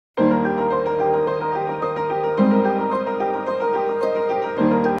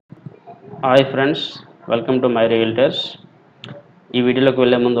Hi friends, welcome to Myrealtors. ఈ వీడియోలోకి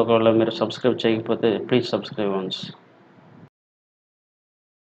వెళ్ళే ముందు ఒకవేళ మీరు సబ్స్క్రైబ్ చేయకపోతే ప్లీజ్ సబ్స్క్రైబ్ వన్స్.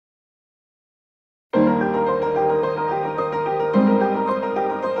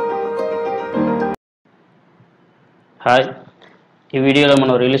 హాయ్, ఈ వీడియోలో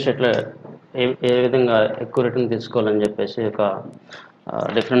మనం రియల్ ఎస్టేట్లో ఏ విధంగా ఎక్కువ రిటర్న్ తీసుకోవాలని చెప్పేసి ఒక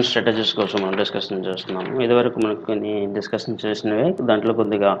డిఫరెంట్ స్ట్రాటజీస్ కోసం మనం డిస్కషన్ చేస్తున్నాము. ఇదివరకు మనకు కొన్ని డిస్కషన్ చేసినవి, దాంట్లో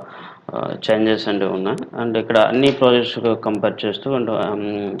కొద్దిగా చేంజెస్ అండ్ ఉన్నాయి. అండ్ ఇక్కడ అన్ని ప్రాజెక్ట్స్ కంపేర్ చేస్తూ and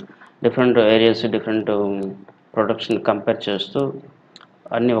different areas, different ప్రొడక్ట్స్ని compare చేస్తూ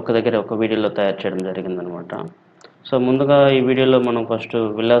అన్నీ ఒక దగ్గర ఒక వీడియోలో తయారు చేయడం జరిగిందనమాట. సో ముందుగా ఈ వీడియోలో మనం ఫస్ట్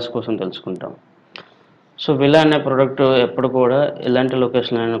విల్లాస్ కోసం తెలుసుకుంటాం. సో విల్లా అనే ప్రోడక్ట్ ఎప్పుడు కూడా ఎలాంటి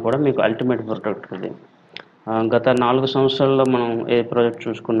లొకేషన్ అయినా కూడా మీకు అల్టిమేట్ ప్రోడక్ట్ ఇది. గత 4 సంవత్సరాల్లో మనం ఏ ప్రాజెక్ట్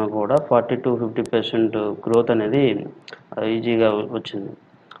చూసుకున్నా కూడా 40-50% గ్రోత్ అనేది ఈజీగా వచ్చింది.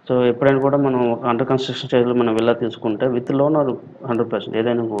 సో ఎప్పుడైనా కూడా మనం అండర్ కన్స్ట్రక్షన్ స్టేజ్లో మనం విల్లా తీసుకుంటే విత్ లోన్ ఆర్ 100%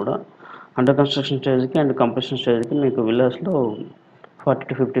 ఏదైనా కూడా అండర్ కన్స్ట్రక్షన్ స్టేజ్కి అండ్ కంప్లీషన్ స్టేజ్కి మీకు విల్లాస్లో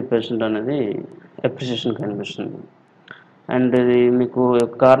 40-50% అనేది అప్రిసియేషన్ కనిపిస్తుంది. అండ్ ఇది మీకు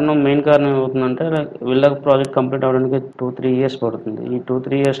మెయిన్ కారణం ఏమవుతుందంటే విల్లా ప్రాజెక్ట్ కంప్లీట్ అవ్వడానికి 2-3 ఇయర్స్ పడుతుంది. ఈ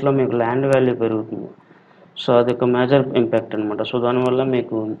 2-3 ఇయర్స్లో మీకు ల్యాండ్ వాల్యూ పెరుగుతుంది. సో అది ఒక మేజర్ ఇంపాక్ట్ అనమాట. సో దానివల్ల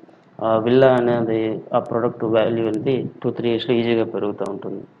మీకు విల్లా అనేది ఆ ప్రోడక్ట్ వాల్యూ అనేది 2-3 ఇయర్స్లో ఈజీగా పెరుగుతూ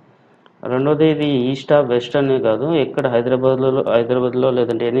ఉంటుంది. రెండోది, ఇది ఈస్ట్ వెస్ట్ అనే కాదు, ఎక్కడ హైదరాబాద్లో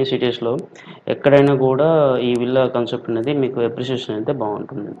లేదంటే ఎనీ సిటీస్లో ఎక్కడైనా కూడా ఈ విల్లా కాన్సెప్ట్ అనేది మీకు అప్రిసియేషన్ అయితే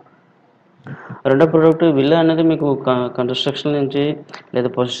బాగుంటుంది. రెండో ప్రోడక్ట్ విల్లా అనేది మీకు కన్స్ట్రక్షన్ నుంచి లేదా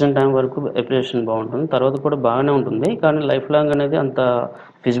పొజిషన్ టైం వరకు అప్రిసియేషన్ బాగుంటుంది. తర్వాత కూడా బాగానే ఉంటుంది, కానీ లైఫ్ లాంగ్ అనేది అంత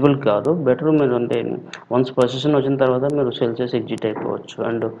ఫిజిబుల్ కాదు. బెటర్ మీరు అంటే వన్స్ పొజిషన్ వచ్చిన తర్వాత మీరు సెల్ చేసి ఎగ్జిట్ అయిపోవచ్చు.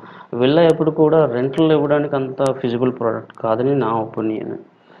 అండ్ విల్లా ఎప్పుడు కూడా రెంట్లు ఇవ్వడానికి అంత ఫిజిబుల్ ప్రోడక్ట్ కాదని నా ఒపీనియన్.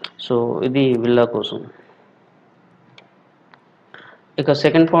 సో ఇది విల్లా కోసం. ఇక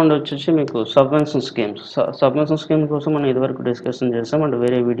సెకండ్ పాయింట్ వచ్చేసి మీకు సబ్వెన్షన్ స్కీమ్స్. సబ్వెన్షన్ స్కీమ్ కోసం మనం ఇదివరకు డిస్కషన్ చేస్తాం అండ్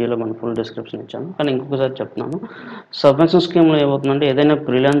వేరే వీడియోలో మనం ఫుల్ డిస్క్రిప్షన్ ఇచ్చాను, కానీ ఇంకొకసారి చెప్తున్నాను. సబ్వెన్షన్ స్కీమ్లో ఏమవుతుందంటే ఏదైనా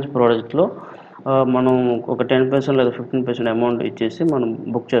ఫ్రీలాన్స్ ప్రాజెక్ట్లో మనం ఒక 10% లేదా 15% అమౌంట్ ఇచ్చేసి మనం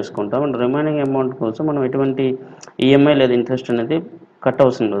బుక్ చేసుకుంటాం. అండ్ రిమైనింగ్ అమౌంట్ కోసం మనం ఎటువంటి ఈఎంఐ లేదా ఇంట్రెస్ట్ అనేది కట్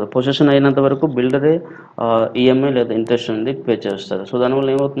అవసరం లేదు. పొజిషన్ అయినంత వరకు బిల్డరే ఈఎంఐ లేదా ఇంట్రెస్ట్ అనేది పే చేస్తారు. సో దానివల్ల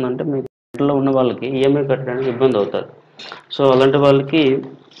ఏమవుతుందంటే మీకు ఇంట్లో ఉన్న వాళ్ళకి ఈఎంఐ కట్టడానికి ఇబ్బంది అవుతుంది. సో అలాంటి వాళ్ళకి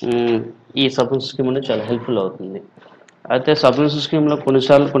ఈ సబ్వెన్షన్ స్కీమ్ అనేది చాలా హెల్ప్ఫుల్ అవుతుంది. అయితే సబ్వెన్షన్ స్కీమ్లో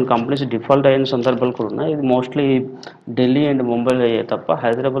కొన్నిసార్లు కొన్ని కంపెనీస్ డిఫాల్ట్ అయిన సందర్భాలు కూడా ఉన్నాయి. ఇది మోస్ట్లీ ఢిల్లీ అండ్ ముంబైలో అయ్యే తప్ప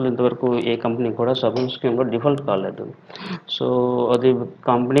హైదరాబాద్ ఇంతవరకు ఏ కంపెనీ కూడా సబ్వెన్షన్ స్కీమ్లో డిఫాల్ట్ కాలేదు. సో అది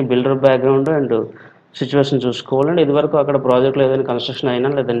company builder background and situation చూసుకోవాలండి. ఇదివరకు అక్కడ ప్రాజెక్ట్లో ఏదైనా కన్స్ట్రక్షన్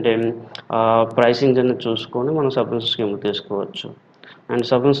అయినా లేదంటే ప్రైసింగ్ అనేది చూసుకొని మనం సబ్వెన్షన్ స్కీమ్ తీసుకోవచ్చు. అండ్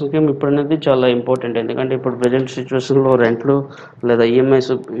సబ్వెన్షన్ స్కీమ్ ఇప్పుడు అనేది చాలా ఇంపార్టెంట్, ఎందుకంటే ఇప్పుడు ప్రజెంట్ సిచ్యువేషన్లో రెంట్లు లేదా ఈఎంఐస్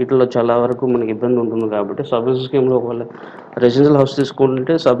వీటిలో చాలా వరకు మనకి ఇబ్బంది ఉంటుంది. కాబట్టి సబ్వెన్షన్ స్కీమ్లో ఒకవేళ రెసిడెన్షియల్ హౌస్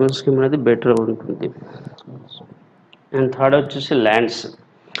తీసుకుంటుంటే సబ్వెన్షన్ స్కీమ్ అనేది బెటర్ ఉంటుంది. అండ్ థర్డ్ వచ్చేసి ల్యాండ్స్.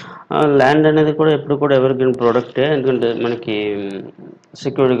 ల్యాండ్ అనేది కూడా ఎప్పుడు కూడా ఎవరికైనా ప్రోడక్టే, ఎందుకంటే మనకి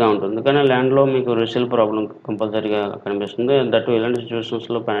సెక్యూర్డ్గా ఉంటుంది. కానీ ల్యాండ్లో మీకు రీసేల్ ప్రాబ్లం కంపల్సరీగా కనిపిస్తుంది. దట్ ఇలాంటి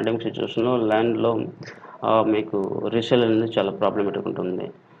సిచ్యువేషన్స్లో, పాండమిక్ సిచ్యువేషన్లో ల్యాండ్లో మీకు రీసేల్ అనేది చాలా ప్రాబ్లమేటిక్ ఉంటుంది.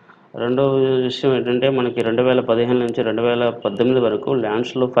 రెండో విషయం ఏంటంటే మనకి 2015 నుంచి 2018 వరకు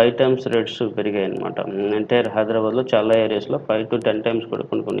ల్యాండ్స్లో 5 times రేట్స్ పెరిగాయి అనమాట. ఎంటైర్ హైదరాబాద్లో చాలా ఏరియాస్లో 5-10 times కూడా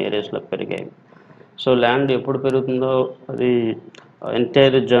కొన్ని ఏరియాస్లో పెరిగాయి. సో ల్యాండ్ ఎప్పుడు పెరుగుతుందో అది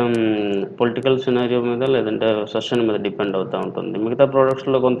ఎంటైర్ పొలిటికల్ సినారియో మీద లేదంటే సెషన్ మీద డిపెండ్ అవుతూ ఉంటుంది. మిగతా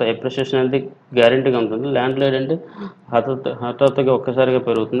ప్రోడక్ట్స్లో కొంత అప్రిసియేషన్ అనేది గ్యారెంటీగా ఉంటుంది. ల్యాండ్లో ఏంటంటే హఠాత్తుగా ఒక్కసారిగా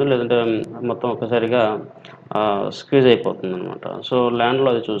పెరుగుతుంది, లేదంటే మొత్తం ఒక్కసారిగా స్క్వీజ్ అయిపోతుంది అనమాట. సో ల్యాండ్లో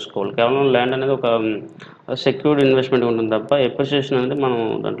అది చూసుకోవాలి. కేవలం ల్యాండ్ అనేది ఒక సెక్యూర్డ్ ఇన్వెస్ట్మెంట్ ఉంటుంది తప్ప అప్రిసియేషన్ అనేది మనం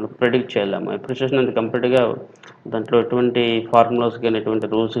దాంట్లో ప్రెడిక్ట్ చేయలేము. అప్రిసియేషన్ అనేది కంప్లీట్గా దాంట్లో ఎటువంటి ఫార్ములాస్ కానీ ఎటువంటి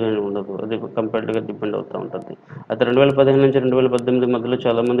రూల్స్ కానీ ఉండదు. అది కంప్లీట్గా డిపెండ్ అవుతూ ఉంటుంది. అయితే 2015 నుంచి 2018 మధ్యలో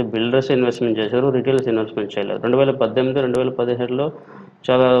చాలామంది బిల్డర్స్ ఇన్వెస్ట్మెంట్ చేశారు, రిటైల్స్ ఇన్వెస్ట్మెంట్ చేయలేదు. 2018-2017లో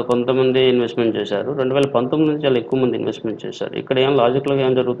చాలా కొంతమంది ఇన్వెస్ట్మెంట్ చేశారు. 2019 నుంచి చాలా ఎక్కువ మంది ఇన్వెస్ట్మెంట్ చేశారు. ఇక్కడ లాజికల్గా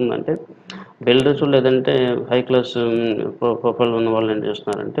ఏం జరుగుతుందంటే బిల్డర్స్ లేదంటే హై క్లాస్ ప్రొఫైల్ ఉన్న వాళ్ళు ఏం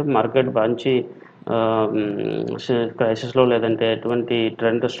చేస్తున్నారంటే మార్కెట్ మంచి క్రైసిస్లో లేదంటే ఎటువంటి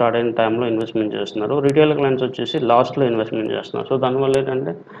ట్రెండ్ స్టార్ట్ అయిన టైంలో ఇన్వెస్ట్మెంట్ చేస్తున్నారు. రిటైల్ క్లయింట్స్ వచ్చేసి లాస్ట్లో ఇన్వెస్ట్మెంట్ చేస్తున్నారు. సో దానివల్ల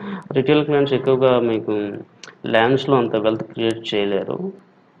ఏంటంటే రిటైల్ క్లయింట్స్ ఎక్కువగా మీకు ల్యాండ్స్లో అంత వెల్త్ క్రియేట్ చేయలేరు.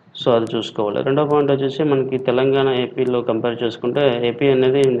 సో అది చూసుకోవాలి. రెండో పాయింట్ వచ్చేసి మనకి తెలంగాణ, ఏపీలో కంపేర్ చేసుకుంటే ఏపీ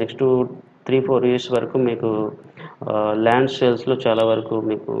అనేది నెక్స్ట్ 3-4 years వరకు మీకు ల్యాండ్ సేల్స్లో చాలా వరకు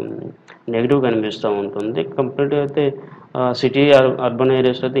మీకు నెగిటివ్ కనిపిస్తూ ఉంటుంది. కంపేర్టివ్ అయితే సిటీ అర్బన్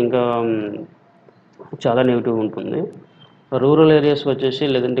ఏరియాస్లో అయితే ఇంకా చాలా నెగిటివ్ ఉంటుంది. రూరల్ ఏరియాస్ వచ్చేసి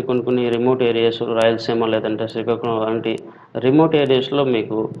లేదంటే కొన్ని రిమోట్ ఏరియాస్ రాయలసీమ లేదంటే శ్రీకాకుళం అలాంటి రిమోట్ ఏరియాస్లో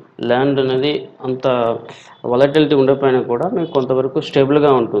మీకు ల్యాండ్ అనేది అంత వలటిలిటీ ఉండకపోయినా కూడా మీకు కొంతవరకు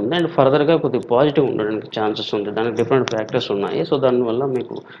స్టేబుల్గా ఉంటుంది అండ్ ఫర్దర్గా కొద్దిగా పాజిటివ్ ఉండడానికి ఛాన్సెస్ ఉంది. దానికి డిఫరెంట్ ఫ్యాక్టర్స్ ఉన్నాయి. సో దానివల్ల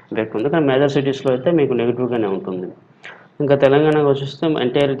మీకు ఎఫెక్ట్ ఉంది. కానీ మేజర్ సిటీస్లో అయితే మీకు నెగిటివ్గానే ఉంటుంది. ఇంకా తెలంగాణకు వచ్చేస్తే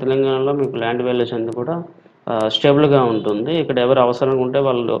ఎంటైర్ తెలంగాణలో మీకు ల్యాండ్ వాల్యూస్ అనేది కూడా స్టేబుల్గా ఉంటుంది. ఇక్కడ ఎవరు అవసరం ఉంటే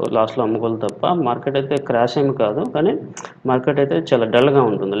వాళ్ళు లాస్ట్లో అమ్ముకోవాలి తప్ప మార్కెట్ అయితే క్రాష్ ఏమి కాదు. కానీ మార్కెట్ అయితే చాలా డల్గా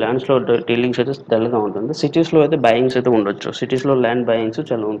ఉంటుంది. ల్యాండ్స్లో డీలింగ్స్ అయితే డల్గా ఉంటుంది. సిటీస్లో అయితే బయింగ్స్ అయితే ఉండొచ్చు. సిటీస్లో ల్యాండ్ బయింగ్స్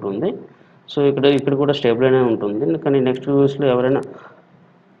చాలా ఉంటుంది. సో ఇక్కడ కూడా స్టేబుల్గానే ఉంటుంది. కానీ నెక్స్ట్ యూస్లో ఎవరైనా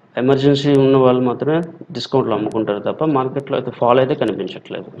ఎమర్జెన్సీ ఉన్న వాళ్ళు మాత్రమే డిస్కౌంట్లో అమ్ముకుంటారు తప్ప మార్కెట్లో అయితే ఫాల్ అయితే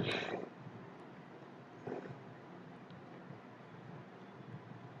కనిపించట్లేదు.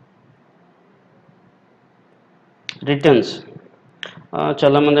 రిటర్న్స్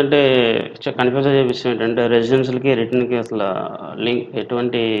చాలామంది అంటే కన్ఫ్యూజ్ అయ్యే విషయం ఏంటంటే రెసిడెన్షియల్కి రిటర్న్కి అసలు లింక్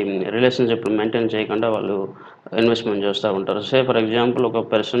ఎటువంటి రిలేషన్షిప్ మెయింటైన్ చేయకుండా వాళ్ళు ఇన్వెస్ట్మెంట్ చేస్తూ ఉంటారు. ఫర్ ఎగ్జాంపుల్ ఒక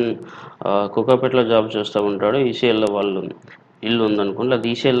పర్సన్ కుకాపేటలో జాబ్ చేస్తూ ఉంటాడు. ఈసీఎల్లో వాళ్ళు ఇల్లు ఉందనుకోండి, అది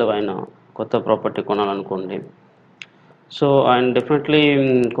ఈసీఎల్లో ఆయన కొత్త ప్రాపర్టీ కొనాలనుకోండి. సో ఆయన డెఫినెట్లీ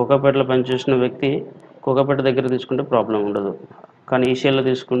కుకాపేటలో పనిచేసిన వ్యక్తి కుకాపేట దగ్గర తీసుకుంటే ప్రాబ్లం ఉండదు. కానీ ఈసీఎల్లో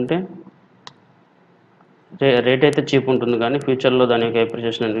తీసుకుంటే రేట్ అయితే చీప్ ఉంటుంది కానీ ఫ్యూచర్లో దాని యొక్క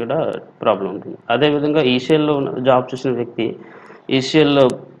అప్రిషియేషన్ అనేది కూడా ప్రాబ్లం ఉంటుంది. అదేవిధంగా ఈసీఎల్లో జాబ్ చేసిన వ్యక్తి ఈసీఎల్లో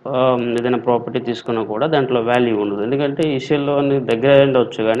ఏదైనా ప్రాపర్టీ తీసుకున్నా కూడా దాంట్లో వాల్యూ ఉండదు. ఎందుకంటే ఈసీఎల్లో అనేది దగ్గర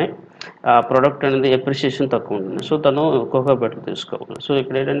ఉండవచ్చు కానీ ఆ ప్రోడక్ట్ అనేది అప్రిషియేషన్ తక్కువ ఉంటుంది. సో తను కోకాపేటలో తీసుకోవాలి. సో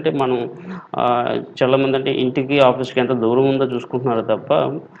ఇక్కడ ఏంటంటే మనం చాలామంది అంటే ఇంటికి ఆఫీస్కి ఎంత దూరం ఉందో చూసుకుంటున్నారు తప్ప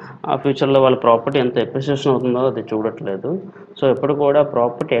ఆ ఫ్యూచర్లో వాళ్ళ ప్రాపర్టీ ఎంత అప్రిషియేషన్ అవుతుందో అది చూడట్లేదు. సో ఎప్పుడు కూడా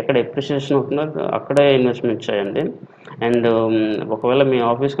ప్రాపర్టీ ఎక్కడ అప్రిషియేషన్ అవుతుందో అక్కడే ఇన్వెస్ట్మెంట్ చేయండి. అండ్ ఒకవేళ మీ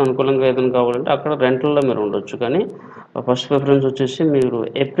ఆఫీస్కి అనుకూలంగా ఏదైనా కావాలంటే అక్కడ రెంట్లలో మీరు ఉండొచ్చు. కానీ ఫస్ట్ ప్రిఫరెన్స్ వచ్చేసి మీరు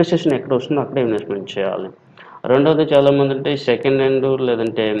అప్రిషియేషన్ ఎక్కడ వస్తుందో అక్కడే ఇన్వెస్ట్మెంట్ చేయాలి. రెండవది చాలామంది అంటే సెకండ్ హ్యాండ్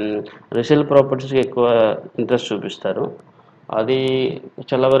లేదంటే రీసేల్ ప్రాపర్టీస్కి ఎక్కువ ఇంట్రెస్ట్ చూపిస్తారు. అది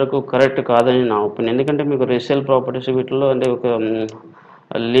చాలా వరకు కరెక్ట్ కాదని నా ఒపీనియన్. ఎందుకంటే మీకు రీసేల్ ప్రాపర్టీస్ వీటిలో అంటే ఒక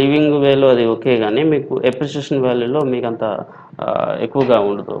లివింగ్ వేలో అది ఓకే కానీ మీకు అప్రిషియేషన్ వాల్యూలో మీకు అంత ఎక్కువగా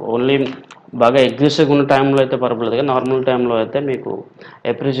ఉండదు. ఓన్లీ బాగా అగ్రెసివ్గా ఉన్న టైంలో అయితే పర్వాలేదు కానీ నార్మల్ టైంలో అయితే మీకు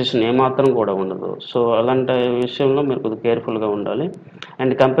అప్రిషియేషన్ ఏమాత్రం కూడా ఉండదు. సో అలాంటి విషయంలో మీరు కొద్దిగా కేర్ఫుల్గా ఉండాలి.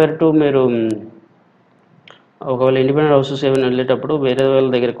 అండ్ కంపేర్ టు మీరు ఒకవేళ ఇండిపెండెంట్ హౌసెస్ ఏమైనా వెళ్ళేటప్పుడు వేరే వాళ్ళ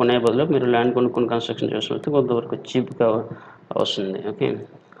దగ్గర కొనే బదులు మీరు ల్యాండ్ కొనుక్కొని కన్స్ట్రక్షన్ చేసినట్టు కొంతవరకు చీప్గా వస్తుంది. ఓకే,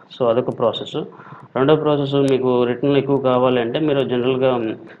 సో అదొక ప్రాసెస్. రెండో ప్రాసెస్ మీకు రిటర్న్ ఎక్కువ కావాలంటే మీరు జనరల్గా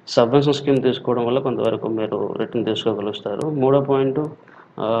సబ్వెన్షన్ స్కీమ్ తీసుకోవడం వల్ల కొంతవరకు మీరు రిటర్న్ తీసుకోగలుగుతారు. మూడో పాయింట్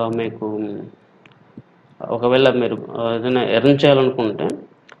మీకు ఒకవేళ మీరు ఏదైనా ఎర్న్ చేయాలనుకుంటే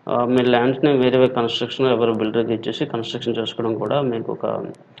మీరు ల్యాండ్స్ని వేరే కన్స్ట్రక్షన్ ఎవరు బిల్డర్కి ఇచ్చేసి కన్స్ట్రక్షన్ చేసుకోవడం కూడా మీకు ఒక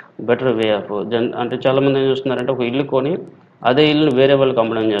బెటర్ వే ఆఫ్ అంటే చాలామంది ఏం చేస్తున్నారంటే ఒక ఇల్లు కొని అదే ఇల్లుని వేరే వాళ్ళకి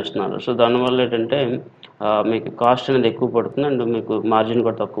అమ్మడం చేస్తున్నారు. సో దానివల్ల ఏంటంటే మీకు కాస్ట్ అనేది ఎక్కువ పడుతుంది అండ్ మీకు మార్జిన్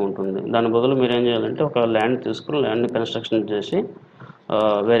కూడా తక్కువ ఉంటుంది. దాని బదులు మీరు ఏం చేయాలంటే ఒక ల్యాండ్ తీసుకుని ల్యాండ్ కన్స్ట్రక్షన్ చేసి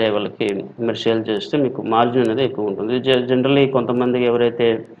వేరే వాళ్ళకి మీరు సేల్ చేస్తే మీకు మార్జిన్ అనేది ఎక్కువ ఉంటుంది. జనరల్లీ కొంతమందికి ఎవరైతే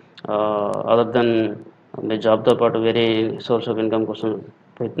అదర్ దెన్ మీ జాబ్తో పాటు వేరే సోర్స్ ఆఫ్ ఇన్కమ్ కోసం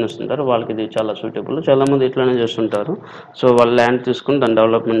ప్రయత్నిస్తుంటారు వాళ్ళకి ఇది చాలా సూటబుల్. చాలామంది ఇట్లానే చేస్తుంటారు. సో వాళ్ళు ల్యాండ్ తీసుకుని దాన్ని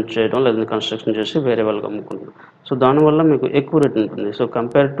డెవలప్మెంట్ చేయడం లేదంటే కన్స్ట్రక్షన్ చేసి వేరే వాళ్ళకి అమ్ముకుంటారు. సో దానివల్ల మీకు ఎక్కువ రేట్ ఉంటుంది. సో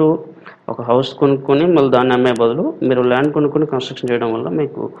కంపేర్ టు ఒక హౌస్ కొనుక్కొని మళ్ళీ దాన్ని అమ్మే బదులు మీరు ల్యాండ్ కొనుక్కొని కన్స్ట్రక్షన్ చేయడం వల్ల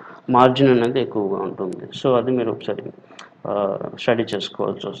మీకు మార్జిన్ అనేది ఎక్కువగా ఉంటుంది. సో అది మీరు ఒకసారి స్టడీ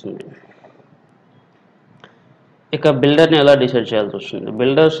చేసుకోవాల్సి వస్తుంది. ఇక బిల్డర్ని ఎలా డిసైడ్ చేయాల్సి వస్తుంది.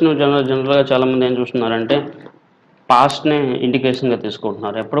 బిల్డర్స్ను జనరల్గా చాలామంది ఏం చూస్తున్నారంటే పాస్ట్ని ఇండికేషన్గా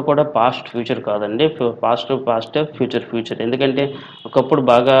తీసుకుంటున్నారు. ఎప్పుడు కూడా పాస్ట్ ఫ్యూచర్ కాదండి, పాస్టే ఫ్యూచర్. ఎందుకంటే ఒకప్పుడు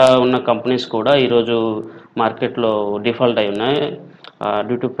బాగా ఉన్న కంపెనీస్ కూడా ఈరోజు మార్కెట్లో డిఫాల్ట్ అయి ఉన్నాయి.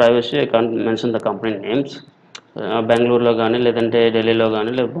 Due to privacy I can't mention the company names. బెంగళూరులో కానీ లేదంటే ఢిల్లీలో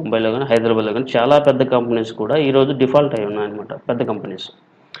కానీ లేదా ముంబైలో కానీ హైదరాబాద్లో కానీ చాలా పెద్ద కంపెనీస్ కూడా ఈరోజు డిఫాల్ట్ అయి ఉన్నాయన్నమాట, పెద్ద companies.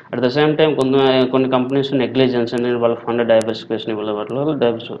 At the same time కొన్ని కంపెనీస్ నెగ్లిజెన్స్ అనేది వాళ్ళ ఫండ్ డైవర్సిఫికేషన్ వల్ల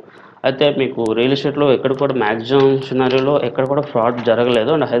డైవర్స్ అయితే మీకు రియల్ ఎస్టేట్లో ఎక్కడ కూడా మ్యాక్సిమం సినారియోలో ఎక్కడ కూడా ఫ్రాడ్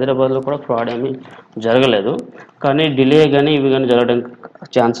జరగలేదు. అండ్ హైదరాబాద్లో కూడా ఫ్రాడ్ ఏమీ జరగలేదు. కానీ డిలే కానీ ఇవి కానీ జరగడానికి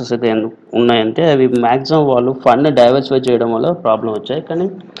ఛాన్సెస్ అయితే ఉన్నాయంటే అవి మ్యాక్సిమం వాళ్ళు ఫండ్ డైవర్సిఫై చేయడం వల్ల ప్రాబ్లం వచ్చాయి. కానీ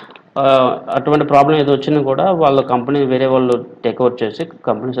అటువంటి ప్రాబ్లం ఏదో వచ్చినా కూడా వాళ్ళ కంపెనీ వేరే వాళ్ళు టేక్ఓవర్ చేసి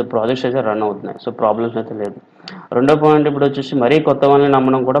కంపెనీస్ ప్రాజెక్ట్స్ అయితే రన్ అవుతున్నాయి. సో ప్రాబ్లమ్స్ అయితే లేదు. రెండో పాయింట్ ఇప్పుడు వచ్చేసి మరీ కొత్త వాళ్ళని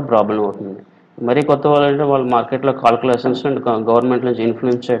నమ్మడం కూడా ప్రాబ్లం అవుతుంది. మరీ కొత్త వాళ్ళంటే వాళ్ళు మార్కెట్‌లో కాలిక్యులేషన్స్ అండ్ గవర్నమెంట్ నుంచి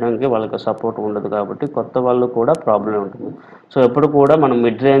ఇన్‌ఫ్లూయెన్స్ చేయడానికి వాళ్ళకి సపోర్ట్ ఉండదు కాబట్టి కొత్త వాళ్ళు కూడా ప్రాబ్లమే ఉంటుంది. సో, ఎప్పుడు కూడా మనం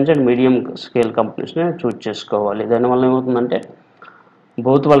mid range and medium scale కంపెనీస్‌ని choose చేసుకోవాలి. దానివల్ల ఏమవుతుందంటే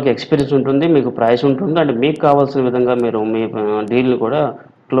బోత్ వాళ్ళకి ఎక్స్‌పీరియన్స్ ఉంటుంది, మీకు ప్రైస్ ఉంటుంది అండ్ మీకు కావాల్సిన విధంగా మీరు మీ డీల్‌ని కూడా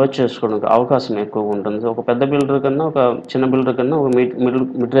క్లోజ్ చేసుకోవడానికి అవకాశం ఎక్కువగా ఉంటుంది. సో, ఒక పెద్ద బిల్డర్ కన్నా, ఒక చిన్న బిల్డర్ కన్నా ఒక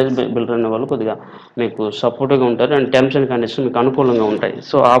మిడ్ రేంజ్ బిల్డర్ అనేవాళ్ళు కొద్దిగా మీకు సపోర్టివ్‌గా ఉంటారు అండ్ టర్మ్స్ అండ్ కండిషన్స్ మీకు అనుకూలంగా ఉంటాయి.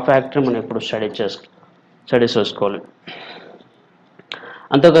 సో, ఆ ఫ్యాక్టర్ మనం ఎప్పుడు స్టడీ చేసుకోవాలి.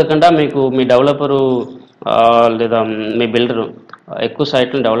 అంతేకాకుండా మీకు మీ డెవలపరు లేదా మీ బిల్డరు ఎక్కువ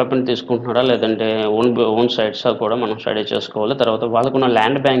సైట్‌లు డెవలప్‌మెంట్ తీసుకుంటున్నారా? లేదంటే ఓన్ సైట్సా కూడా మనం స్టడీ చేసుకోవాలి. తర్వాత వాళ్ళకున్న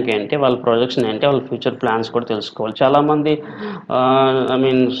ల్యాండ్ బ్యాంక్ ఏంటి? వాళ్ళ ప్రొజెక్షన్ ఏంటి? వాళ్ళ ఫ్యూచర్ ప్లాన్స్ కూడా తెలుసుకోవాలి. చాలామంది ఐ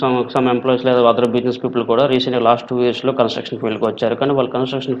మీన్ సమ్ ఎంప్లాయీస్ లేదా అదర్ బిజినెస్ పీపుల్ కూడా రీసెంట్‌గా లాస్ట్ 2 ఇయర్స్‌లో కన్‌స్ట్రక్షన్ ఫీల్డ్‌కి వచ్చారు. కానీ వాళ్ళు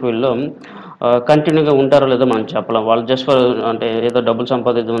కన్‌స్ట్రక్షన్ ఫీల్డ్‌లో కంటిన్యూగా ఉంటారో లేదో మనం చెప్పలేం. వాళ్ళు జస్ట్ అంటే ఏదో డబ్బులు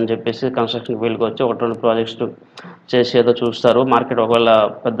సంపాదిద్దామని చెప్పేసి కన్‌స్ట్రక్షన్ ఫీల్డ్‌కి వచ్చి 1, 2 ప్రాజెక్ట్స్ చేసి ఏదో చూస్తారు. మార్కెట్ ఒకవేళ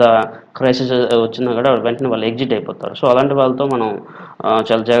పెద్ద క్రైసిస్ వచ్చినా కూడా వెంటనే వాళ్ళు ఎగ్జిట్ అయిపోతారు. సో, అలాంటి వాళ్ళతో మనం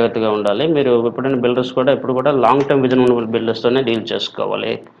చాలా జాగ్రత్తగా ఉండాలి. మీరు ఎప్పుడైనా బిల్డర్స్ కూడా ఎప్పుడు కూడా లాంగ్ టర్మ్ విజన్ ఉన్న బిల్డర్స్తోనే డీల్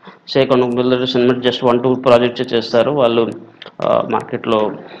చేసుకోవాలి. కొన్ని బిల్డర్స్ జస్ట్ 1, 2 ప్రాజెక్ట్స్ చేస్తారు. వాళ్ళు మార్కెట్‌లో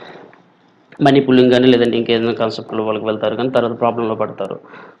మనీ పుల్లింగ్ గాని లేదంటే ఇంకేదైనా కాన్సెప్ట్‌లో వాళ్ళకి వెళ్తారు కానీ తర్వాత ప్రాబ్లమ్‌లో పడతారు.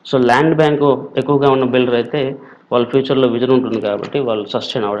 సో, ల్యాండ్ బ్యాంకు ఎక్కువగా ఉన్న బిల్డర్ అయితే వాళ్ళ ఫ్యూచర్‌లో విజన్ ఉంటుంది కాబట్టి వాళ్ళు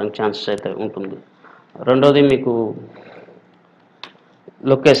సస్టైన్ అవ్వడానికి ఛాన్సెస్ అయితే ఉంటుంది. రెండోది మీకు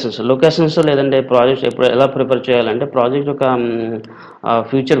లొకేషన్స్ లేదంటే ప్రాజెక్ట్స్ ఎప్పుడు ఎలా ప్రిపేర్ చేయాలంటే ప్రాజెక్ట్ యొక్క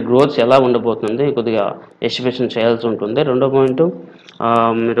ఫ్యూచర్ గ్రోత్స్ ఎలా ఉండబోతుంది కొద్దిగా ఎస్టిమేషన్ చేయాల్సి ఉంటుంది. రెండో పాయింట్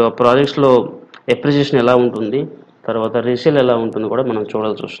మీరు ఆ ప్రాజెక్ట్స్‌లో ఎప్రిసియేషన్ ఎలా ఉంటుంది, తర్వాత రీసేల్ ఎలా ఉంటుందో కూడా మనం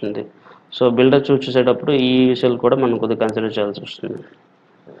చూడాల్సి వస్తుంది. సో, బిల్డర్ చూస్ చేసేటప్పుడు ఈ విషయాలు కూడా మనం కొద్దిగా కన్సిడర్ చేయాల్సి వస్తుంది.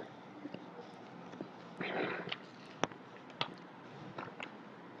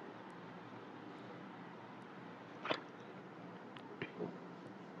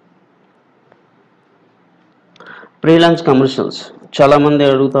 ఫ్రీలాన్స్ కమర్షియల్స్ చాలామంది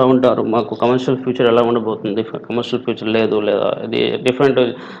అడుగుతూ ఉంటారు. మాకు కమర్షియల్ ఫ్యూచర్ ఎలా ఉండబోతుంది? కమర్షియల్ ఫ్యూచర్ లేదు లేదా ఇది డిఫరెంట్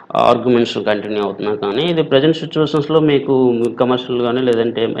ఆర్గ్యుమెంట్స్ కంటిన్యూ అవుతున్నా కానీ ఇది ప్రెజెంట్ సిచ్యువేషన్స్‌లో మీకు కమర్షియల్ గాని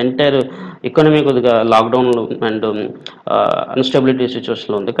లేదంటే ఎంటైర్ ఎకానమీ కొద్దిగా లాక్‌డౌన్‌లో అండ్ అన్‌స్టెబిలిటీ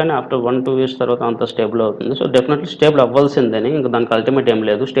సిచ్యువేషన్‌లో ఉంది. కానీ ఆఫ్టర్ 1, 2 ఇయర్స్ తర్వాత అంతా స్టేబుల్ అవుతుంది. సో, డెఫినెట్‌లీ స్టేబుల్ అవ్వాల్సిందేని ఇంక దానికి అల్టిమేట్ ఏం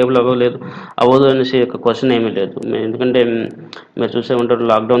లేదు. స్టేబుల్ అవ్వదు అనేసి ఒక క్వెషన్ ఏమీ లేదు. ఎందుకంటే మీరు చూసే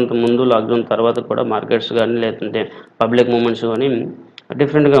ఉంటారు లాక్‌డౌన్‌కి ముందు, లాక్‌డౌన్ తర్వాత కూడా మార్కెట్స్ గాని లేదంటే పబ్లిక్ మూవ్‌మెంట్స్ గాని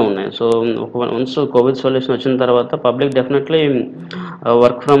డిఫరెంట్‌గా ఉన్నాయి. సో, వన్స్ కోవిడ్ సొల్యూషన్ వచ్చిన తర్వాత public definitely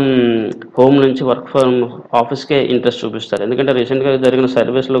work from home నుంచి వర్క్ ఫ్రమ్ ఆఫీస్‌కే ఇంట్రెస్ట్ చూపిస్తారు. ఎందుకంటే రీసెంట్‌గా జరిగిన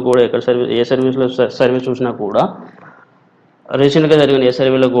సర్వీస్‌లో కూడా ఏ సర్వీస్‌లో సర్వీస్ చూసినా కూడా రీసెంట్‌గా జరిగిన ఏ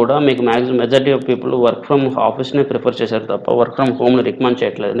సర్వేలో కూడా మీకు majority of people work from ఆఫీస్‌నే prefer చేశారు తప్ప వర్క్ ఫ్రమ్ హోమ్‌ని రికమెండ్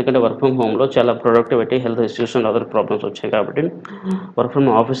చేయట్లేదు. ఎందుకంటే వర్క్ ఫ్రమ్ హోమ్‌లో చాలా productivity, health issues and other problems వచ్చాయి కాబట్టి వర్క్ ఫ్రమ్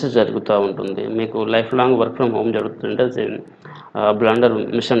ఆఫీసే జరుగుతూ ఉంటుంది. మీకు life long work from home జరుగుతుంటే అది బ్లండర్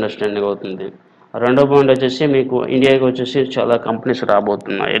మిస్‌అండర్‌స్టాండింగ్ అవుతుంది. రెండో పాయింట్ వచ్చేసి మీకు ఇండియాకి వచ్చేసి చాలా కంపెనీస్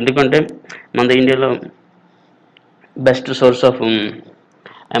రాబోతున్నాయి. ఎందుకంటే మన ఇండియాలో best source of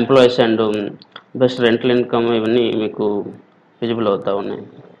employees and best rental income ఇవన్నీ మీకు విజిబుల్ అవుతా ఉన్నాయి.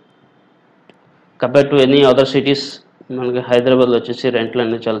 Compare to any other cities మనకి హైదరాబాద్‌లో వచ్చేసి రెంట్లు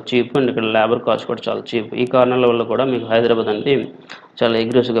అనేది చాలా చీప్ అండ్ ఇక్కడ లేబర్ కాస్ట్ కూడా చాలా చీప్. ఈ కారణాల వల్ల కూడా మీకు హైదరాబాద్ అనేది చాలా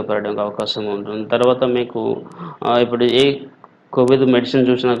అగ్రెసివ్‌గా పెరగడానికి అవకాశం ఉంటుంది. తర్వాత మీకు ఇప్పుడు కోవిడ్ మెడిసిన్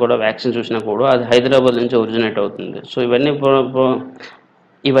చూసినా కూడా, వ్యాక్సిన్ చూసినా కూడా అది హైదరాబాద్ నుంచి ఒరిజినేట్ అవుతుంది. సో,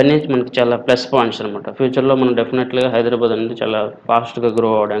 ఇవన్నీ మనకి చాలా ప్లస్ పాయింట్స్ అనమాట. ఫ్యూచర్‌లో మనం డెఫినెట్‌లీగా హైదరాబాద్ అనేది చాలా ఫాస్ట్‌గా గ్రో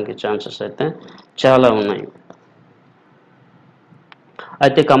అవ్వడానికి ఛాన్సెస్ అయితే చాలా ఉన్నాయి.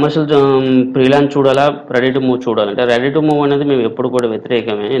 అయితే కమర్షియల్ ఫ్రీలాన్స్ చూడాలా? రెడీ టు మూవ్ చూడాలా? అంటే రెడీ టు మూవ్ అనేది మేము ఎప్పుడు కూడా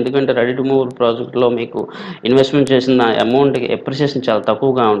వ్యతిరేకమే. ఎందుకంటే రెడీ టు మూవ్ ప్రాజెక్ట్‌లో మీకు ఇన్వెస్ట్‌మెంట్ చేసిన అమౌంట్‌కి అప్రిసియేషన్ చాలా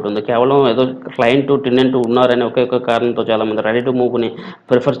తక్కువగా ఉంటుంది. కేవలం ఏదో క్లయింట్, టెనెంట్ ఉన్నారనే ఒకే ఒక కారణంతో చాలామంది రెడీ టు మూవ్‌ని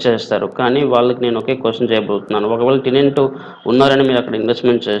ప్రిఫర్ చేస్తారు. కానీ వాళ్ళకి నేను ఒకే క్వెషన్ చేయబోతున్నాను. ఒకవేళ టెనెంట్ ఉన్నారని మీరు అక్కడ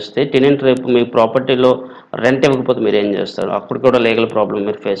ఇన్వెస్ట్‌మెంట్ చేస్తే టెనెంట్ రేపు మీ ప్రాపర్టీలో రెంట్ ఇవ్వకపోతే మీరేం చేస్తారు? అప్పుడు కూడా లీగల్ ప్రాబ్లమ్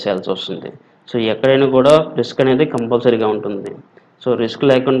మీరు ఫేస్ చేయాల్సొస్తుంది. సో, ఎక్కడైనా కూడా రిస్క్ అనేది కంపల్సరీగా ఉంటుంది. సో, రిస్క్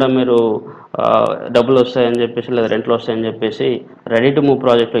లేకుండా మీరు డబ్బులొస్తాయని చెప్పేసి లేదా రెంట్‌లొస్తాయని చెప్పేసి రెడీ టు మూవ్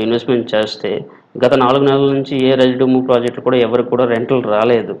ప్రాజెక్ట్‌లో ఇన్వెస్ట్‌మెంట్ చేస్తే గత 4 నెలల నుంచి ఏ రెడీ టు మూవ్ ప్రాజెక్ట్ కూడా ఎవరికి కూడా రెంట్‌లు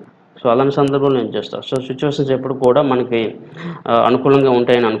రాలేదు. సో, అలాంటి సందర్భంలో ఏం చేస్తారు? సో, సిట్యుయేషన్స్ ఎప్పుడు కూడా మనకి అనుకూలంగా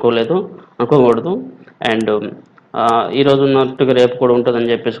ఉంటాయని అనుకోకూడదు. అండ్ ఈరోజు ఉన్నట్టుగా రేపు కూడా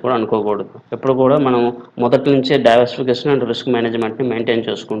ఉంటదని చెప్పేసి కూడా అనుకోకూడదు. ఎప్పుడు కూడా మనం మొదటి నుంచే డైవర్సిఫికేషన్ అండ్ రిస్క్ మేనేజ్‌మెంట్‌ని మెయింటైన్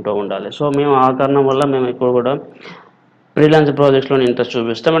చేసుకుంటూ ఉండాలి. సో, మేము ఆ కారణం వల్ల మేము ఎప్పుడు కూడా ఫ్రీలాన్స్ ప్రాజెక్ట్స్‌లోనే ఇంట్రెస్ట్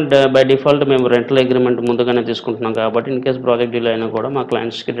చూపిస్తాం. అండ్ బై డిఫాల్ట్ మేము రెంటల్ అగ్రీమెంట్ ముందుగానే తీసుకుంటున్నాం కాబట్టి ఇన్ కేస్ ప్రాజెక్ట్ డిలే అయినా కూడా మా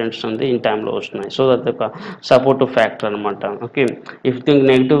క్లయింట్స్‌కి రెంట్స్ అనేది ఇన్ టైమ్‌లో వస్తున్నాయి. సో దట్ ఒక సపోర్టివ్ ఫ్యాక్టర్ అనమాట. ఓకే. ఇఫ్ థింక్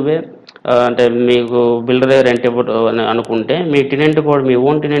నెగెటివ్ వే అంటే మీకు బిల్డరే రెంట్ ఇవ్వడు అని అనుకుంటే మీ టెనెంట్ కూడా మీ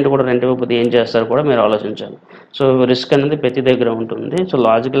ఓన్ టెనెంట్ కూడా రెంట్ ఇవ్వకపోతే ఏం చేస్తారో కూడా మీరు ఆలోచించాలి. సో రిస్క్ అనేది ప్రతి దగ్గర ఉంటుంది. సో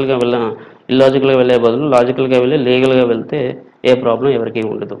ఇల్లాజికల్‌గా వెళ్ళే బదులు లాజికల్‌గా వెళ్ళి లీగల్‌గా వెళ్తే ఏ ప్రాబ్లమ్ ఎవరికీ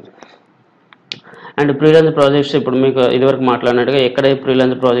ఉండదు. అండ్ ఫ్రీలాన్స్ ప్రాజెక్ట్స్ ఇప్పుడు మీకు ఇదివరకు మాట్లాడినట్టుగా ఎక్కడ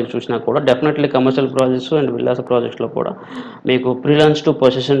ఫ్రీలాన్స్ ప్రాజెక్ట్ చూసినా కూడా definitely commercial projects and villas ప్రాజెక్ట్స్లో కూడా మీకు ఫ్రీలాన్స్ టు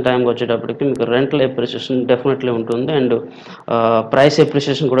పొజిషన్ టైంకి వచ్చేటప్పటికి మీకు రెంటల్ ఎప్రిసియేషన్ డెఫినెట్లీ ఉంటుంది. అండ్ ప్రైస్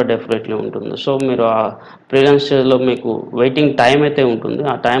ఎప్రిసియేషన్ కూడా డెఫినెట్లీ ఉంటుంది. సో మీరు ఆ ఫ్రీలాన్స్లో మీకు వెయిటింగ్ టైం అయితే ఉంటుంది.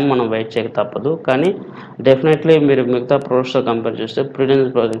 ఆ టైం మనం వెయిట్ చేయక తప్పదు. కానీ డెఫినెట్లీ మీరు మిగతా ప్రాజెక్ట్స్తో కంపేర్ చేస్తే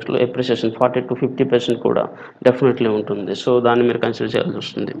ఫ్రీలాన్స్ ప్రాజెక్ట్స్లో ఎప్రిసియేషన్ 40-50% కూడా డెఫినెట్లీ ఉంటుంది. సో దాన్ని మీరు కన్సిడర్ చేయాల్సి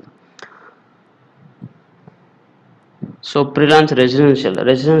వస్తుంది. సో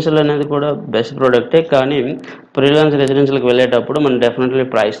రెసిడెన్షియల్ అనేది కూడా బెస్ట్ ప్రోడక్టే. కానీ రెసిడెన్షియల్కి వెళ్ళేటప్పుడు మనం డెఫినెట్లీ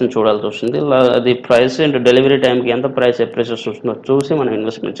ప్రైస్ని చూడాల్సి వస్తుంది. అది ప్రైస్ అండ్ డెలివరీ టైంకి ఎంత ప్రైస్ ఎప్రిసియేషన్ వస్తుందో చూసి మనం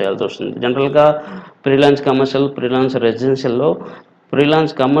ఇన్వెస్ట్మెంట్ చేయాల్సి వస్తుంది. జనరల్గా రెసిడెన్షియల్లో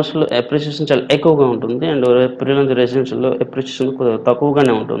కమర్షియల్ ఎప్రిసియేషన్ చాలా ఎక్కువగా ఉంటుంది. అండ్ రెసిడెన్షియల్లో ఎప్రిసియేషన్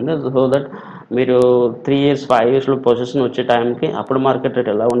తక్కువగానే ఉంటుంది. సో దట్ మీరు 3 ఇయర్స్ 5 ఇయర్స్లో పొజిషన్ వచ్చే టైంకి అప్పుడు మార్కెట్ రేట్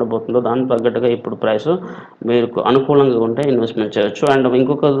ఎలా ఉండబోతుందో దానికి తగ్గట్టుగా ఇప్పుడు ప్రైస్ మీకు అనుకూలంగా ఉంటే ఇన్వెస్ట్మెంట్ చేయొచ్చు. అండ్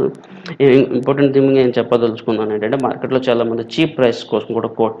ఇంకొక ఇంపార్టెంట్ థింగ్ నేను చెప్పదలుచుకున్నాను ఏంటంటే మార్కెట్లో చాలామంది చీప్ ప్రైస్ కోసం కూడా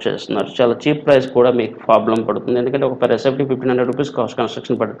కోట్ చేస్తున్నారు. చాలా చీప్ ప్రైస్ కూడా మీకు ప్రాబ్లం పడుతుంది. ఎందుకంటే ఒక పెర్ ఎస్ఎఫ్టీ ₹1,500 కాస్ట్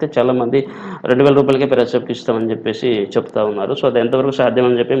కన్స్ట్రక్షన్ పడితే చాలామంది ₹2,000 పెర్ ఎస్ఎఫ్టీ ఇస్తామని చెప్పేసి చెప్తా ఉన్నారు. సో అది ఎంతవరకు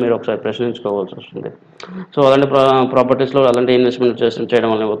సాధ్యమని చెప్పి మీరు ఒకసారి ప్రశ్నించుకోవాల్సి వస్తుంది. సో అలాంటి ప్రాపర్టీస్లో అలాంటి ఇన్వెస్ట్మెంట్ చేయడం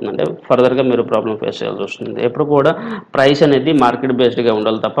వల్ల ఏమవుతుందంటే ఫర్దర్గా మీరు ప్రాబ్లం ఫేస్ చేయాల్సి వస్తుంది. ఎప్పుడు కూడా ప్రైస్ అనేది మార్కెట్ బేస్డ్గా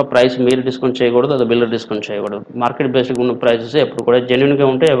ఉండాలి తప్ప ప్రైస్ మీరు డిస్కౌంట్ చేయకూడదు, అది బిల్డర్ డిస్కౌంట్ చేయకూడదు. మార్కెట్ బేస్డ్గా ఉన్న ప్రైసెస్ ఎప్పుడు కూడా జెన్యున్గా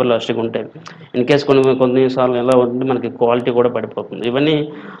ఉంటాయి, ఎవర్ లాస్ట్గా ఉంటాయి. ఇన్ కేస్ కొన్నిసార్లు ఎలా ఉంటుంది మనకి క్వాలిటీ కూడా పడిపోతుంది. ఇవన్నీ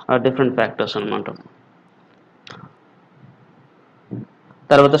డిఫరెంట్ ఫ్యాక్టర్స్ అనమాట.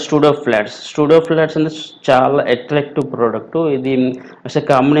 తర్వాత స్టూడియో ఫ్లాట్స్ అనేది చాలా అట్రాక్టివ్ ప్రోడక్ట్. ఇది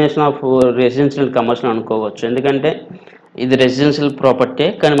combination of residential and commercial అనుకోవచ్చు. ఎందుకంటే ఇది రెసిడెన్షియల్ ప్రాపర్టీ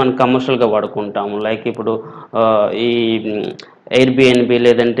కానీ మనం కమర్షియల్గా వాడుకుంటాము. లైక్ ఇప్పుడు ఈ ఎయిర్బిఎన్బి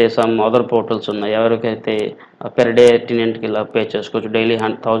లేదంటే సమ్ అదర్ పోర్టల్స్ ఉన్నాయి. ఎవరికైతే పెర్ డే టెనెంట్కి ఇలా పే చేసుకోవచ్చు. డైలీ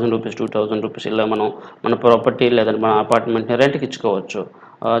 ₹1,000 ₹2,000 ఇలా మన ప్రాపర్టీ లేదంటే మన అపార్ట్మెంట్ని రెంట్కి ఇచ్చుకోవచ్చు.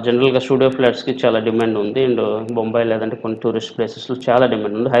 జనరల్గా స్టూడియో ఫ్లాట్స్కి చాలా డిమాండ్ ఉంది. అండ్ బొంబాయి లేదంటే కొన్ని టూరిస్ట్ ప్లేసెస్లో చాలా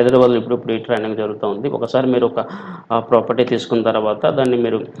డిమాండ్ ఉంది. హైదరాబాద్లో ఇప్పుడు ఈ ట్రైనింగ్ జరుగుతూ ఉంది. ఒకసారి మీరు ఒక ప్రాపర్టీ తీసుకున్న తర్వాత దాన్ని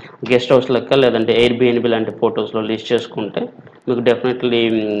మీరు గెస్ట్ హౌస్ లెక్క లేదంటే ఎయిర్బిఎన్బి లాంటి పోర్టల్స్లో లీజ్ చేసుకుంటే మీకు డెఫినెట్లీ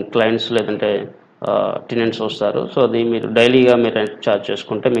క్లయింట్స్ లేదంటే టెనెంట్స్ వస్తారు. సో అది మీరు డైలీగా మీరు రెంట్ ఛార్జ్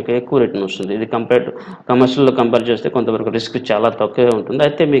చేసుకుంటే మీకు ఎక్కువ రిటర్న్ వస్తుంది. ఇది కమర్షియల్లో కంపేర్ చేస్తే కొంతవరకు రిస్క్ చాలా తక్కువే ఉంటుంది.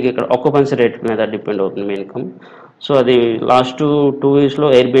 అయితే మీకు ఇక్కడ ఆక్యుపెన్సీ రేట్ మీద డిపెండ్ అవుతుంది మీ ఇన్కమ్. సో అది లాస్ట్ 2 ఇయర్స్లో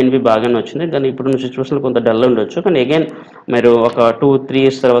ఎయిర్బిఎన్బి బాగానే వచ్చింది. కానీ ఇప్పుడున్న సిచ్యువేషన్లో కొంత డల్ ఉండొచ్చు. కానీ అగైన్ మీరు ఒక 2-3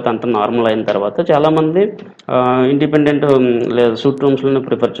 ఇయర్స్ తర్వాత అంత నార్మల్ అయిన తర్వాత చాలామంది ఇండిపెండెంట్ లేదా సూట్ రూమ్స్లోనే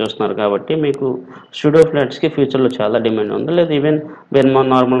ప్రిఫర్ చేస్తున్నారు. కాబట్టి మీకు స్టూడియో ఫ్లాట్స్కి ఫ్యూచర్లో చాలా డిమాండ్ ఉంది. లేదా ఈవెన్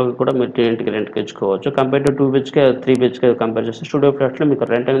నార్మల్గా కూడా మీరు టెనెంట్కి రెంట్కి ఇచ్చుకోవచ్చు. Compare to 2 BHK 3 BHK compare చేస్తే స్టూడియో ఫ్లాట్స్లో మీకు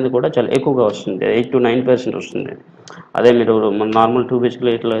రెంట్ అనేది కూడా చాలా ఎక్కువగా వస్తుంది. 8-9% వస్తుంది. అదే మీరు నార్మల్ 2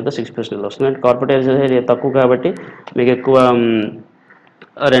 బిహెచ్కే ఇట్లా అయితే 6% వస్తుంది. అంటే కార్పొరేట్ ఏరియా తక్కువ కాబట్టి మీకు ఎక్కువ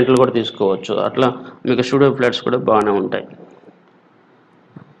రెంట్లు కూడా తీసుకోవచ్చు. అట్లా మీకు స్టూడియో ఫ్లాట్స్ కూడా బాగానే ఉంటాయి.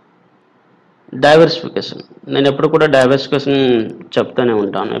 డైవర్సిఫికేషన్ నేను ఎప్పుడు కూడా డైవర్సిఫికేషన్ చెప్తూనే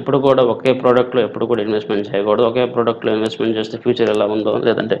ఉంటాను. ఎప్పుడు కూడా ఒకే ప్రోడక్ట్లో ఎప్పుడు కూడా ఇన్వెస్ట్మెంట్ చేయకూడదు. ఒకే ప్రోడక్ట్లో ఇన్వెస్ట్మెంట్ చేస్తే ఫ్యూచర్ ఎలా ఉందో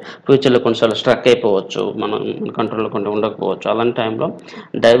లేదంటే ఫ్యూచర్లో కొన్నిసార్లు స్ట్రక్ అయిపోవచ్చు, మనం కంట్రోల్లో కొంచెం ఉండకపోవచ్చు. అలాంటి టైంలో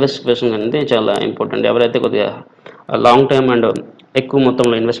డైవర్సిఫికేషన్ అనేది చాలా ఇంపార్టెంట్. ఎవరైతే కొద్దిగా లాంగ్ టైం అండ్ ఎక్కువ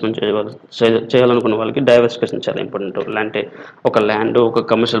మొత్తంలో ఇన్వెస్ట్మెంట్ చేయాలనుకున్న వాళ్ళకి డైవర్సిఫికేషన్ చాలా ఇంపార్టెంట్. అంటే ఒక ల్యాండ్, ఒక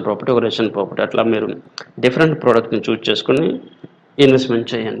కమర్షియల్ ప్రాపర్టీ, ఒక రెసిడెన్షియల్ ప్రాపర్టీ అట్లా మీరు డిఫరెంట్ ప్రోడక్ట్ని చూస్ చేసుకుని ఇన్వెస్ట్మెంట్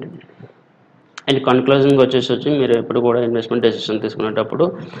చేయండి. అండ్ కన్క్లూజన్గా వచ్చి మీరు ఎప్పుడు కూడా ఇన్వెస్ట్మెంట్ డెసిషన్ తీసుకునేటప్పుడు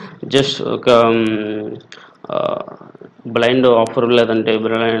జస్ట్ ఒక బ్లైండ్ ఆఫర్ లేదంటే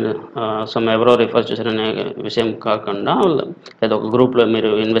ఎవరో రిఫర్ చేశారనే విషయం కాకుండా లేదా ఒక గ్రూప్లో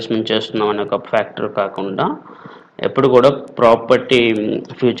మీరు ఇన్వెస్ట్మెంట్ చేస్తున్నాం అనే ఒక ఫ్యాక్టర్ కాకుండా ఎప్పుడు కూడా ప్రాపర్టీ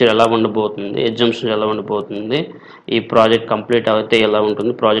ఫ్యూచర్ ఎలా ఉండబోతుంది, ఎగ్జామ్షన్ ఎలా ఉండబోతుంది, ఈ ప్రాజెక్ట్ కంప్లీట్ అయితే ఎలా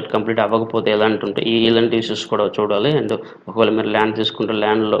ఉంటుంది, ప్రాజెక్ట్ కంప్లీట్ అవ్వకపోతే ఎలాంటి ఉంటాయి, ఇలాంటి ఇష్యూస్ కూడా చూడాలి. అండ్ ఒకవేళ మీరు ల్యాండ్ తీసుకుంటే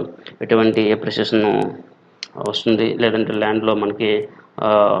ల్యాండ్లో ఎటువంటి ఎప్రిసియేషన్ వస్తుంది లేదంటే ల్యాండ్లో మనకి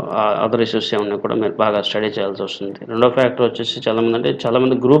అదర్ ఇష్యూస్ ఏమన్నా కూడా మీరు బాగా స్టడీ చేయాల్సి వస్తుంది. రెండో ఫ్యాక్టర్ వచ్చేసి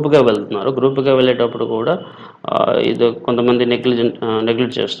చాలామంది గ్రూప్‌గా వెళ్తున్నారు. గ్రూప్‌గా వెళ్ళేటప్పుడు కూడా ఇది కొంతమంది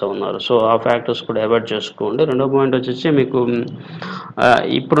నెగ్లెక్ట్ చేస్తూ ఉన్నారు. సో, ఆ ఫ్యాక్టర్స్ కూడా అవాయిడ్ చేసుకోండి. రెండో పాయింట్ వచ్చేసి మీకు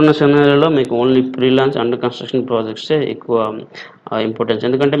ఇప్పుడున్న సినారియోలో మీకు ఓన్లీ ఫ్రీలాన్స్ అండర్ కన్‌స్ట్రక్షన్ ప్రాజెక్ట్సే ఎక్కువ ఇంపార్టెన్స్.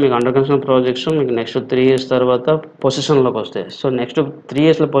 ఎందుకంటే మీకు అండర్ కన్‌స్ట్రక్షన్ ప్రాజెక్ట్స్ మీకు నెక్స్ట్ 3 ఇయర్స్ తర్వాత పొజిషన్‌లోకొస్తాయి. సో, నెక్స్ట్ 3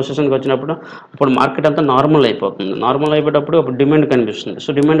 ఇయర్స్‌లో పొజిషన్‌కొచ్చినప్పుడు అప్పుడు మార్కెట్ అంతా నార్మల్ అయిపోతుంది. నార్మల్ అయిపోయేటప్పుడు అప్పుడు డిమాండ్ కనిపిస్తుంది. సో,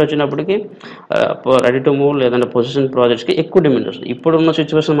 డిమాండ్ వచ్చినప్పటికి రెడీ టు మూవ్ లేదంటే పొజిషన్ ప్రాజెక్ట్స్‌కి ఎక్కువ డిమాండ్ వస్తుంది. ఇప్పుడున్న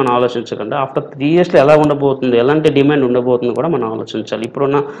సిట్యుయేషన్ మనం ఆలోచించకుండా ఆఫ్టర్ 3 ఇయర్స్‌లో ఎలా ఉండబోతుంది, ఎలాంటి డిమాండ్ ఉండబోతుంది కూడా మనం ఆలోచించాలి.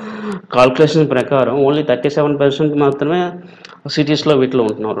 ఇప్పుడున్న కాలిక్యులేషన్ ప్రకారం ఓన్లీ 37% మాత్రమే సిటీస్‌లో వీటిలో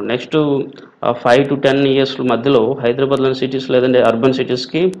ఉంటున్నారు. నెక్స్ట్ 5 to 10 ఇయర్స్ మధ్యలో హైదరాబాద్‌లోని సిటీస్ లేదంటే అర్బన్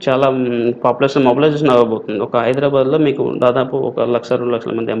సిటీస్‌కి చాలా మొబిలైజేషన్ అవ్వబోతుంది. ఒక హైదరాబాద్‌లో మీకు దాదాపు 1,00,000,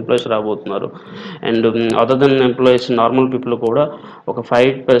 2,00,000 మంది ఎంప్లాయీస్ రాబోతున్నారు. And other then employees normal people కూడా ఒక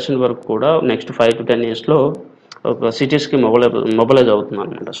 5% వరకు కూడా నెక్స్ట్ 5 to 10 ఇయర్స్‌లో ఒక సిటీస్‌కి మొబిలైజ్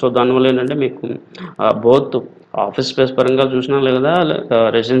అవుతుందనమాట. సో, దానివల్ల ఏంటంటే మీకు బోత్ ఆఫీస్ స్పేస్ పరంగా చూసినా లేదా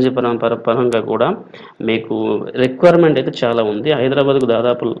రెసిడెన్సీ పరంగా కూడా మీకు రిక్వైర్మెంట్ అయితే చాలా ఉంది. హైదరాబాద్‌కు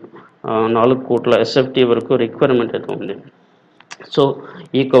దాదాపు 4 కోట్ల ఎస్ఎఫ్టీ వరకు రిక్వైర్మెంట్ అయితే ఉంది. సో,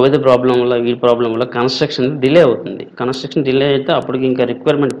 ఈ కోవిడ్ ప్రాబ్లమ్ వల్ల కన్‌స్ట్రక్షన్ డిలే అవుతుంది. కన్‌స్ట్రక్షన్ డిలే అయితే అప్పటికి ఇంకా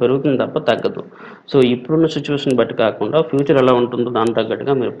రిక్వైర్మెంట్ పెరుగుతుంది తప్ప తగ్గదు. సో, ఇప్పుడున్న సిట్యుయేషన్ బట్టి కాకుండా ఫ్యూచర్ ఎలా ఉంటుందో దానికి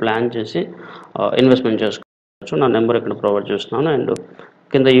తగ్గట్టుగా మీరు ప్లాన్ చేసి ఇన్వెస్ట్‌మెంట్ చేసుకోవచ్చు. నా నెంబర్ ఇక్కడ ప్రొవైడ్ చేస్తున్నాను. అండ్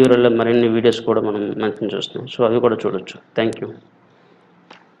కింద యూఆర్ఎల్‌లో మరిన్ని వీడియోస్ కూడా మనం మెన్షన్ చేస్తున్నాం. సో, అవి కూడా చూడొచ్చు. Thank you.